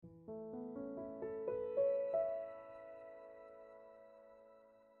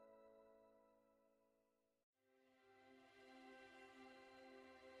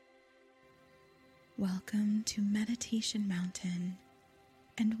Welcome to Meditation Mountain,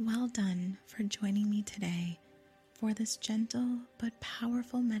 and well done for joining me today for this gentle but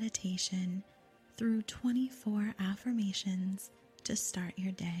powerful meditation through 24 affirmations to start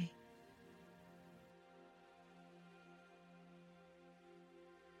your day.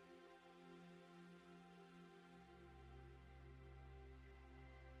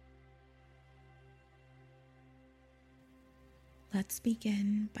 Let's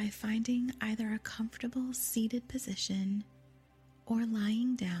begin by finding either a comfortable seated position or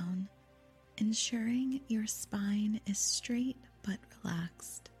lying down, ensuring your spine is straight but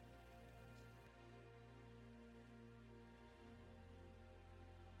relaxed.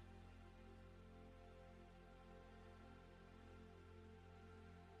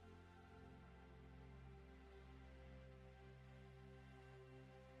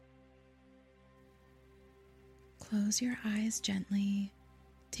 Close your eyes gently,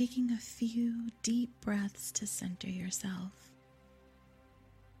 taking a few deep breaths to center yourself.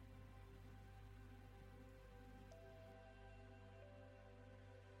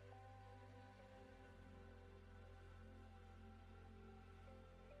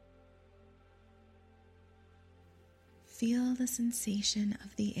 Feel the sensation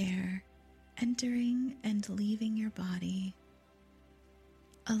of the air entering and leaving your body,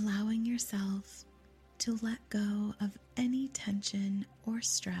 allowing yourself to let go of any tension or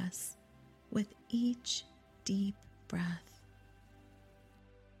stress with each deep breath.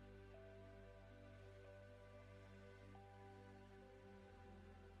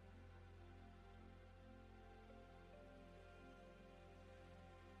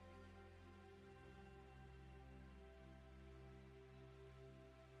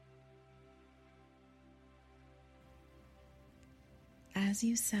 As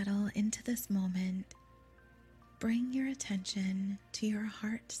you settle into this moment, bring your attention to your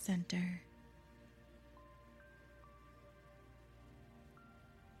heart center.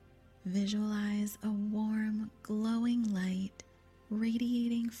 Visualize a warm, glowing light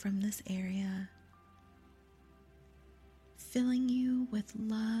radiating from this area, filling you with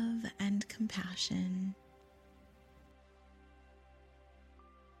love and compassion.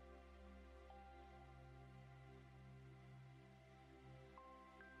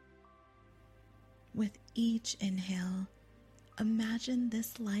 With each inhale, imagine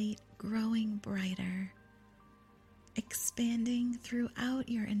this light growing brighter, expanding throughout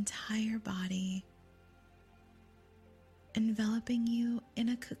your entire body, enveloping you in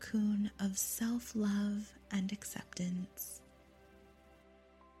a cocoon of self-love and acceptance.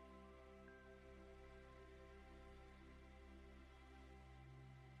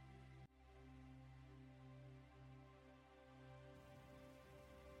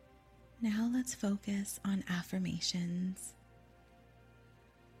 Now let's focus on affirmations.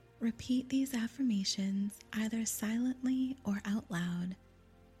 Repeat these affirmations either silently or out loud,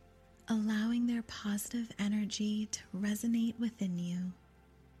 allowing their positive energy to resonate within you.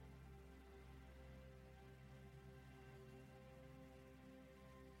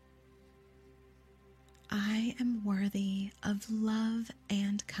 I am worthy of love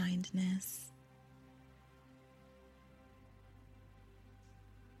and kindness.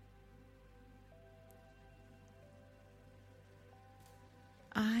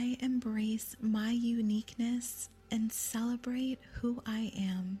 I embrace my uniqueness and celebrate who I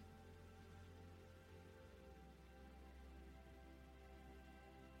am.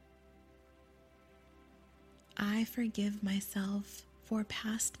 I forgive myself for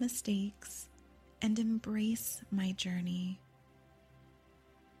past mistakes and embrace my journey.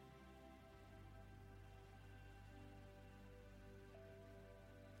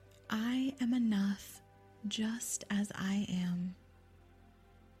 I am enough just as I am.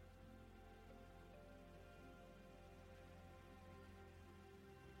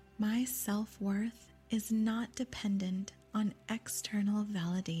 My self-worth is not dependent on external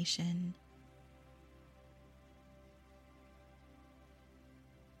validation.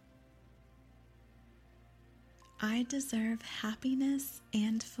 I deserve happiness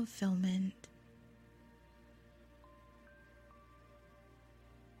and fulfillment.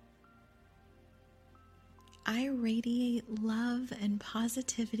 I radiate love and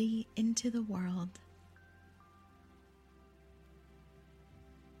positivity into the world.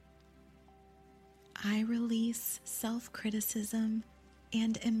 I release self-criticism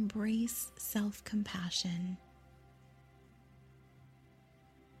and embrace self-compassion.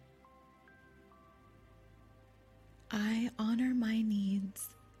 I honor my needs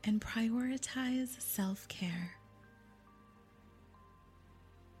and prioritize self-care.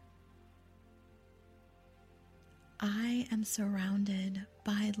 I am surrounded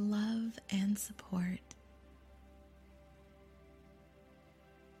by love and support.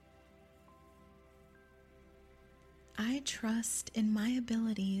 I trust in my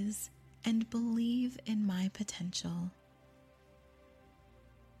abilities and believe in my potential.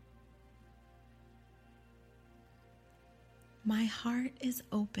 My heart is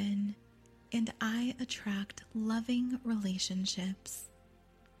open and I attract loving relationships.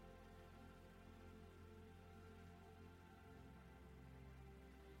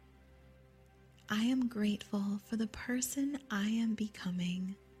 I am grateful for the person I am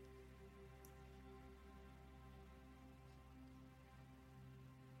becoming.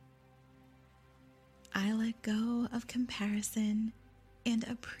 I let go of comparison and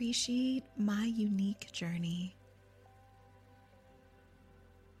appreciate my unique journey.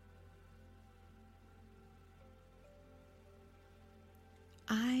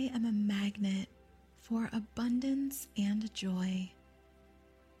 I am a magnet for abundance and joy.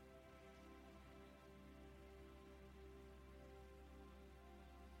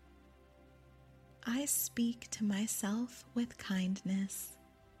 I speak to myself with kindness.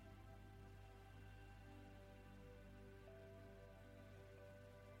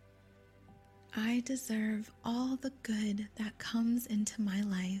 I deserve all the good that comes into my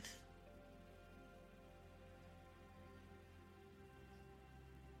life.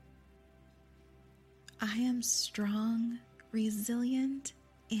 I am strong, resilient,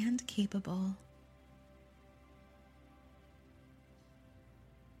 and capable.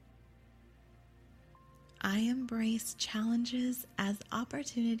 I embrace challenges as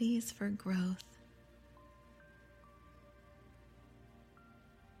opportunities for growth.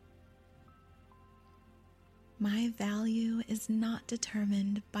 My value is not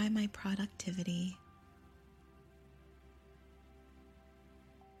determined by my productivity.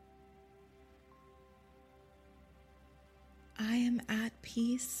 I am at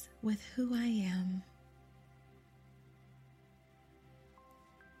peace with who I am.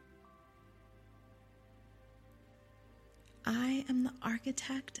 I am the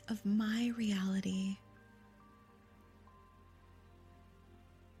architect of my reality.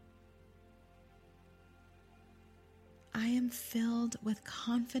 I am filled with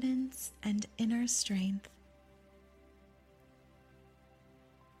confidence and inner strength.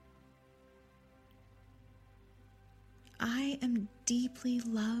 I am deeply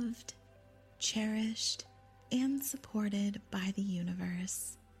loved, cherished, and supported by the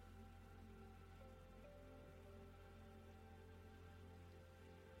universe.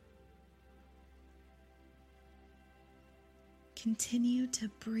 Continue to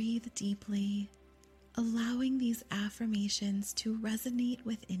breathe deeply, allowing these affirmations to resonate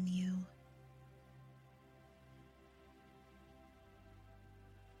within you.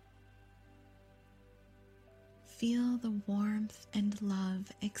 Feel the warmth and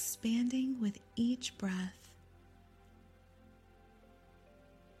love expanding with each breath.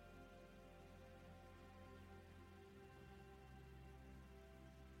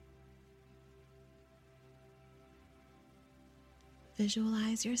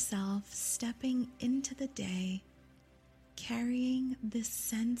 Visualize yourself stepping into the day, carrying this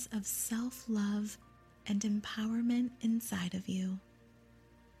sense of self-love and empowerment inside of you.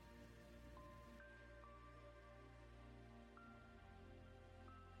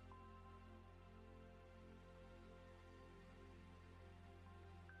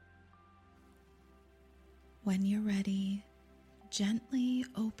 When you're ready, gently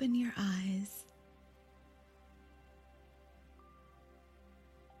open your eyes.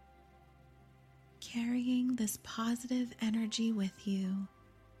 Carrying this positive energy with you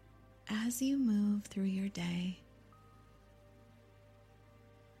as you move through your day.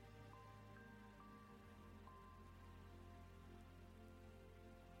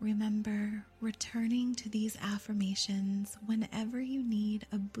 Remember, returning to these affirmations whenever you need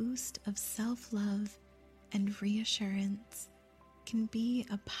a boost of self-love and reassurance can be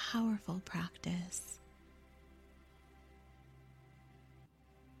a powerful practice.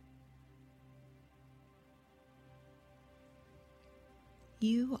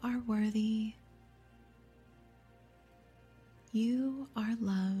 You are worthy. You are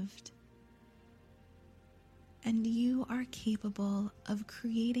loved. And you are capable of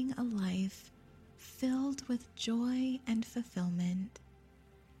creating a life filled with joy and fulfillment.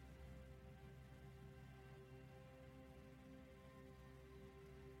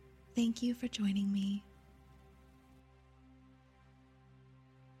 Thank you for joining me.